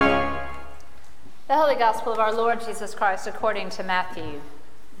The Holy Gospel of our Lord Jesus Christ according to Matthew.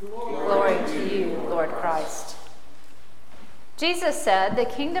 Glory to you, Lord Christ. Jesus said, "The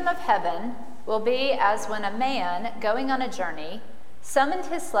kingdom of heaven will be as when a man going on a journey summoned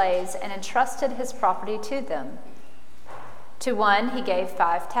his slaves and entrusted his property to them. To one he gave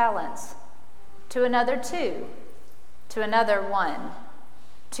 5 talents, to another 2, to another 1,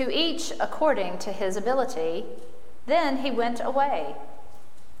 to each according to his ability. Then he went away.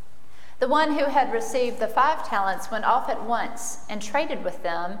 The one who had received the 5 talents went off at once and traded with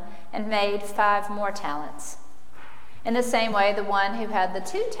them and made 5 more talents. In the same way, the one who had the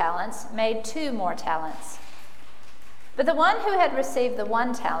 2 talents made 2 more talents. But the one who had received the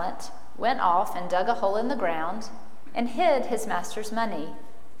 1 talent went off and dug a hole in the ground and hid his master's money.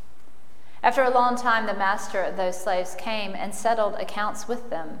 After a long time, the master of those slaves came and settled accounts with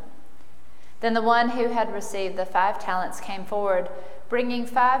them. Then the one who had received the 5 talents came forward, bringing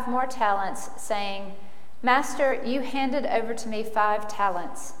 5 more talents, saying, 'Master, you handed over to me 5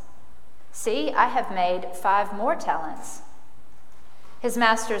 talents. See, I have made 5 more talents.' His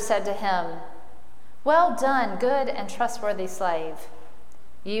master said to him, 'Well done, good and trustworthy slave.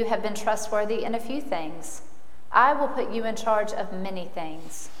 You have been trustworthy in a few things. I will put you in charge of many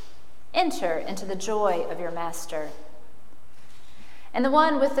things. Enter into the joy of your master.' And the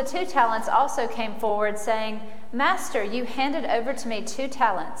one with the 2 talents also came forward, saying, 'Master, you handed over to me 2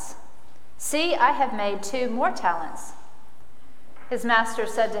 talents. See, I have made 2 more talents.' His master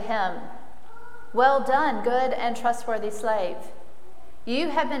said to him, 'Well done, good and trustworthy slave.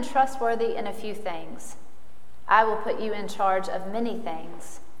 You have been trustworthy in a few things. I will put you in charge of many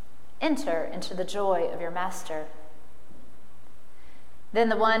things. Enter into the joy of your master.' Then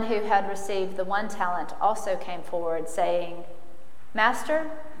the one who had received the 1 talent also came forward, saying, 'Master,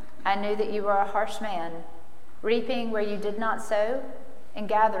 I knew that you were a harsh man, reaping where you did not sow and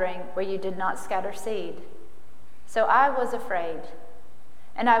gathering where you did not scatter seed. So I was afraid,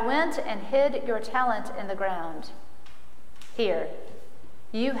 and I went and hid your talent in the ground. Here,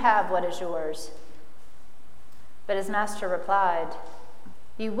 you have what is yours.' But his master replied,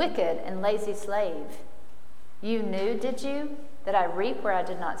 'You wicked and lazy slave. You knew, did you, that I reap where I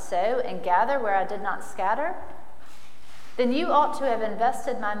did not sow and gather where I did not scatter? Then you ought to have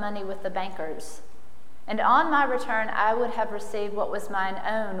invested my money with the bankers, and on my return I would have received what was mine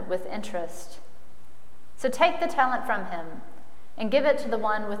own with interest. So take the talent from him and give it to the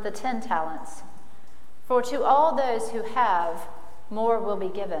one with the 10 talents. For to all those who have, more will be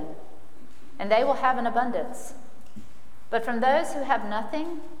given, and they will have an abundance. But from those who have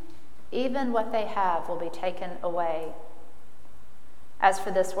nothing, even what they have will be taken away. As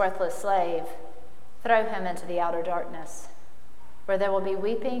for this worthless slave, throw him into the outer darkness, where there will be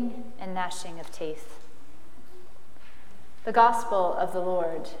weeping and gnashing of teeth.'" The Gospel of the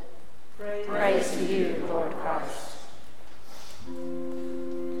Lord. Praise to you, Lord Christ.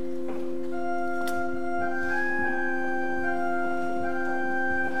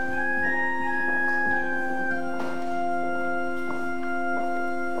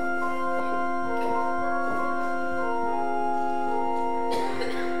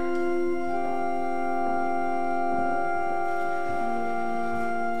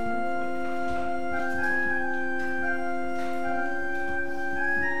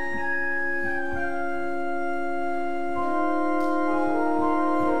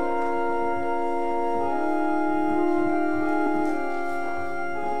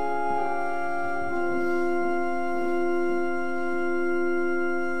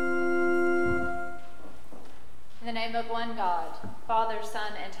 In the name of one God, Father,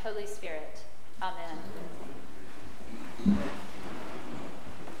 Son, and Holy Spirit. Amen.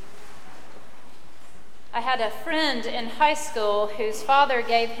 I had a friend in high school whose father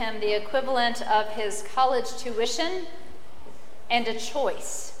gave him the equivalent of his college tuition and a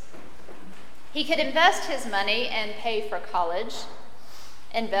choice. He could invest his money and pay for college,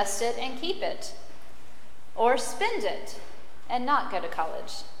 invest it and keep it, or spend it and not go to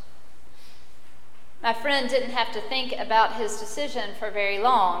college. My friend didn't have to think about his decision for very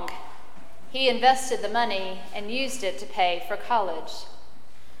long. He invested the money and used it to pay for college.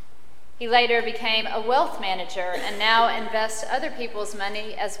 He later became a wealth manager and now invests other people's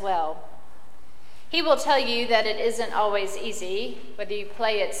money as well. He will tell you that it isn't always easy, whether you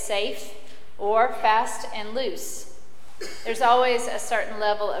play it safe or fast and loose. There's always a certain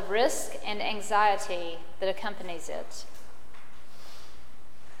level of risk and anxiety that accompanies it.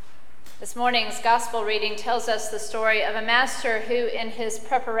 This morning's gospel reading tells us the story of a master who, in his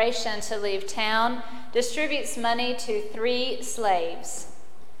preparation to leave town, distributes money to 3 slaves.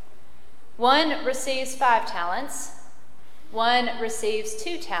 One receives 5 talents, one receives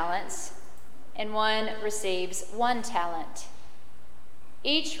 2 talents, and one receives 1 talent.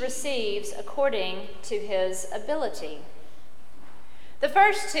 Each receives according to his ability. The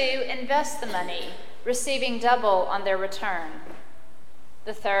first 2 invest the money, receiving double on their return.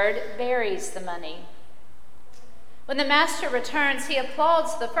 The third buries the money. When the master returns, he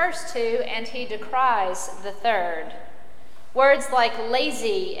applauds the first 2 and he decries the third. Words like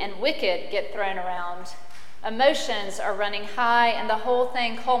lazy and wicked get thrown around. Emotions are running high, and the whole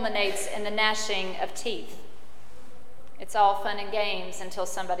thing culminates in the gnashing of teeth. It's all fun and games until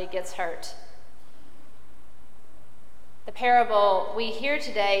somebody gets hurt. The parable we hear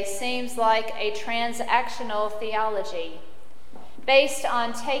today seems like a transactional theology, based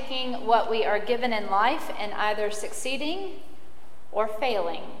on taking what we are given in life and either succeeding or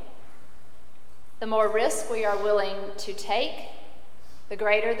failing. The more risk we are willing to take, the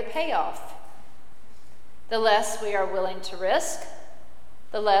greater the payoff. The less we are willing to risk,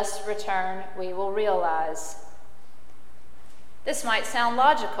 the less return we will realize. This might sound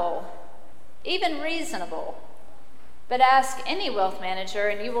logical, even reasonable, but ask any wealth manager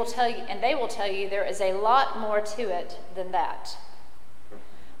and they will tell you there is a lot more to it than that.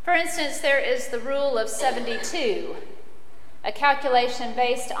 For instance, there is the rule of 72, a calculation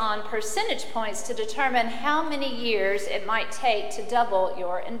based on percentage points to determine how many years it might take to double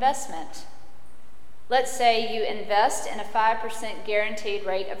your investment. Let's say you invest in a 5% guaranteed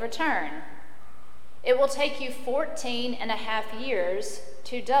rate of return. It will take you 14 and a half years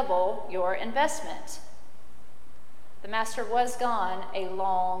to double your investment. The master was gone a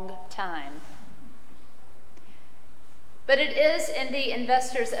long time. But it is in the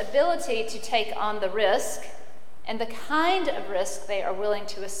investor's ability to take on the risk and the kind of risk they are willing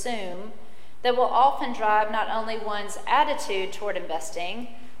to assume that will often drive not only one's attitude toward investing,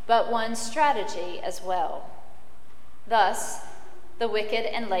 but one's strategy as well. Thus, the wicked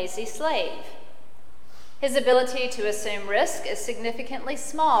and lazy slave. His ability to assume risk is significantly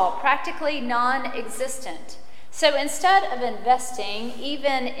small, practically non-existent. So instead of investing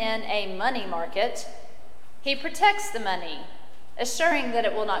even in a money market, he protects the money, assuring that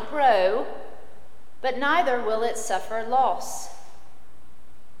it will not grow, but neither will it suffer loss.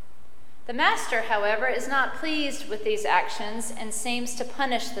 The master, however, is not pleased with these actions and seems to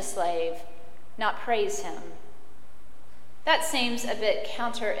punish the slave, not praise him. That seems a bit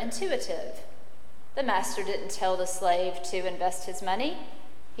counterintuitive. The master didn't tell the slave to invest his money.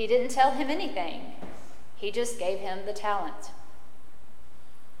 He didn't tell him anything. He just gave him the talent.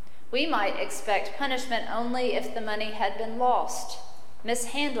 We might expect punishment only if the money had been lost,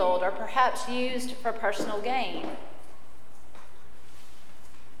 mishandled, or perhaps used for personal gain.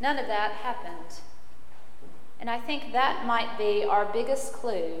 None of that happened. And I think that might be our biggest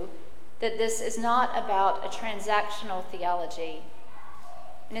clue that this is not about a transactional theology.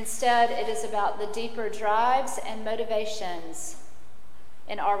 And instead, it is about the deeper drives and motivations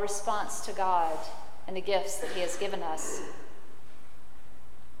in our response to God and the gifts that He has given us.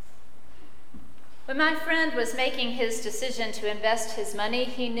 When my friend was making his decision to invest his money,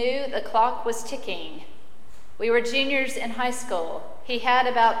 he knew the clock was ticking. We were juniors in high school. He had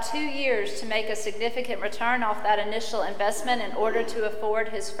about 2 years to make a significant return off that initial investment in order to afford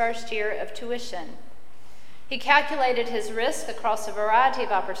his first year of tuition. He calculated his risk across a variety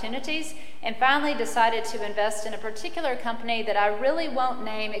of opportunities and finally decided to invest in a particular company that I really won't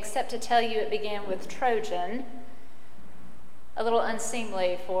name except to tell you it began with Trojan. A little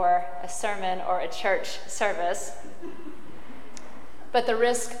unseemly for a sermon or a church service. But the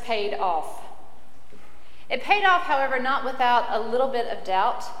risk paid off. It paid off, however, not without a little bit of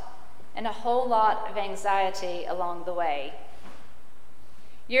doubt and a whole lot of anxiety along the way.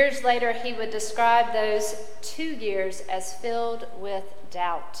 Years later, he would describe those 2 years as filled with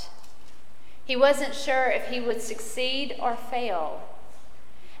doubt. He wasn't sure if he would succeed or fail.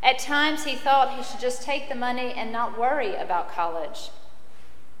 At times, he thought he should just take the money and not worry about college.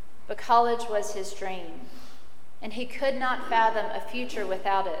 But college was his dream, and he could not fathom a future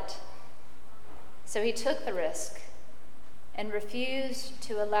without it. So he took the risk and refused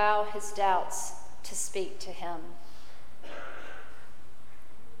to allow his doubts to speak to him.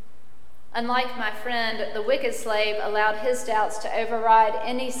 Unlike my friend, the wicked slave allowed his doubts to override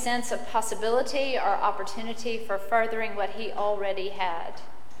any sense of possibility or opportunity for furthering what he already had.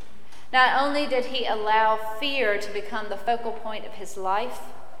 Not only did he allow fear to become the focal point of his life,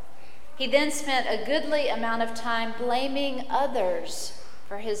 he then spent a goodly amount of time blaming others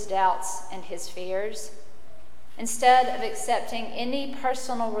for his doubts and his fears, instead of accepting any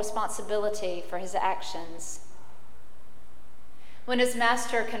personal responsibility for his actions. When his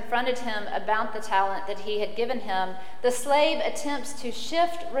master confronted him about the talent that he had given him, the slave attempts to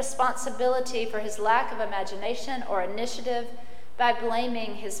shift responsibility for his lack of imagination or initiative by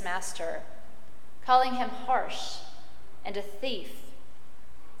blaming his master, calling him harsh and a thief.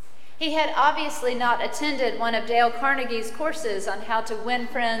 He had obviously not attended one of Dale Carnegie's courses on how to win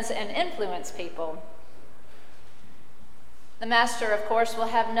friends and influence people. The master, of course, will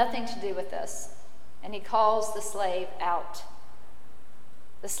have nothing to do with this, and he calls the slave out.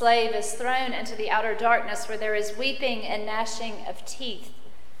 The slave is thrown into the outer darkness where there is weeping and gnashing of teeth.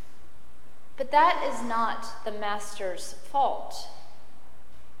 But that is not the master's fault.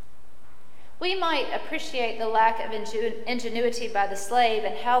 We might appreciate the lack of ingenuity by the slave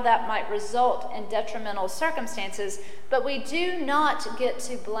and how that might result in detrimental circumstances, but we do not get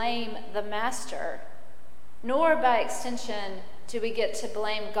to blame the master, nor by extension do we get to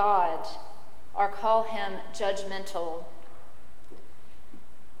blame God or call him judgmental.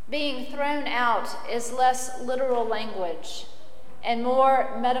 Being thrown out is less literal language and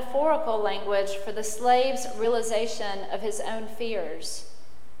more metaphorical language for the slave's realization of his own fears,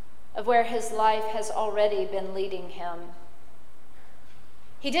 of where his life has already been leading him.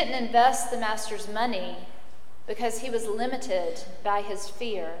 He didn't invest the master's money because he was limited by his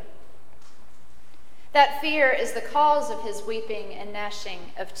fear. That fear is the cause of his weeping and gnashing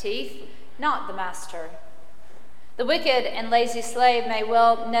of teeth, not the master. The wicked and lazy slave may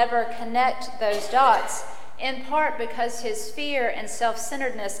well never connect those dots, in part because his fear and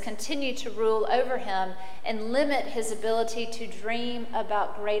self-centeredness continue to rule over him and limit his ability to dream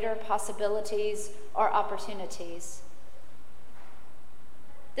about greater possibilities or opportunities.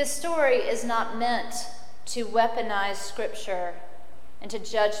 This story is not meant to weaponize Scripture into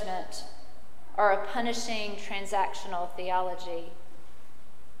judgment or a punishing transactional theology.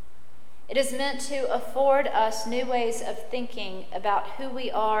 It is meant to afford us new ways of thinking about who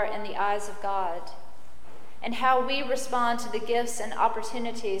we are in the eyes of God and how we respond to the gifts and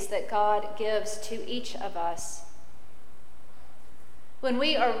opportunities that God gives to each of us. When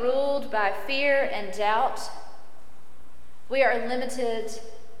we are ruled by fear and doubt, we are limited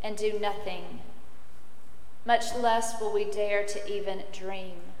and do nothing. Much less will we dare to even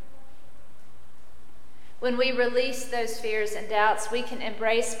dream. When we release those fears and doubts, we can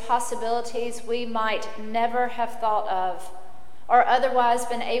embrace possibilities we might never have thought of or otherwise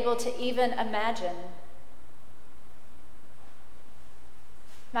been able to even imagine.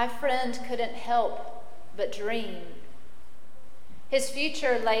 My friend couldn't help but dream. His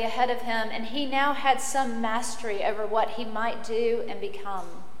future lay ahead of him, and he now had some mastery over what he might do and become.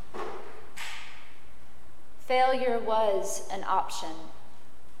 Failure was an option.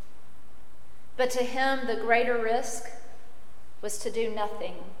 But to him, the greater risk was to do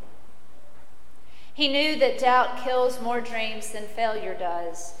nothing. He knew that doubt kills more dreams than failure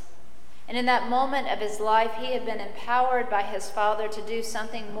does. And in that moment of his life, he had been empowered by his Father to do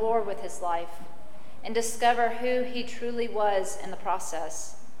something more with his life and discover who he truly was in the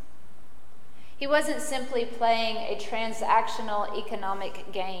process. He wasn't simply playing a transactional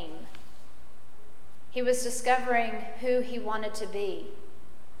economic game. He was discovering who he wanted to be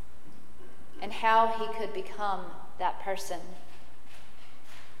and how he could become that person.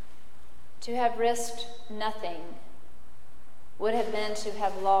 To have risked nothing would have been to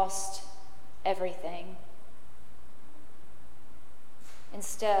have lost everything.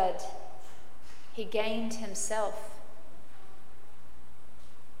 Instead, he gained himself.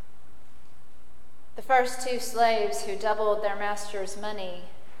 The first two slaves who doubled their master's money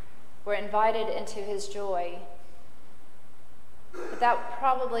were invited into his joy. But that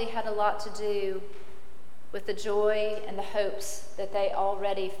probably had a lot to do with the joy and the hopes that they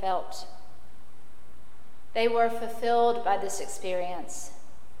already felt. They were fulfilled by this experience,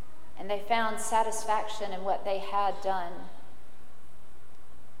 and they found satisfaction in what they had done.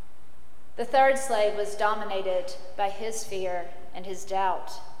 The third slave was dominated by his fear and his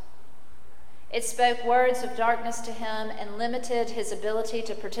doubt. It spoke words of darkness to him and limited his ability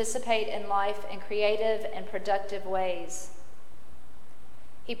to participate in life in creative and productive ways.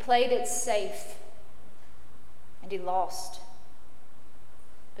 He played it safe, and he lost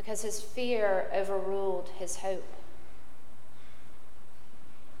because his fear overruled his hope.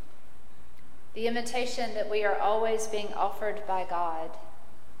 The invitation that we are always being offered by God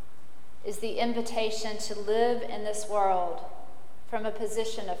is the invitation to live in this world from a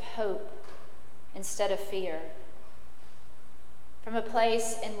position of hope instead of fear, from a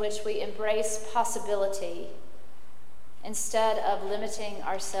place in which we embrace possibility instead of limiting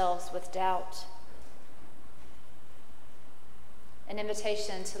ourselves with doubt. An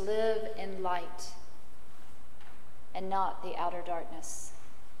invitation to live in light, and not the outer darkness.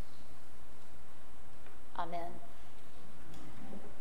 Amen.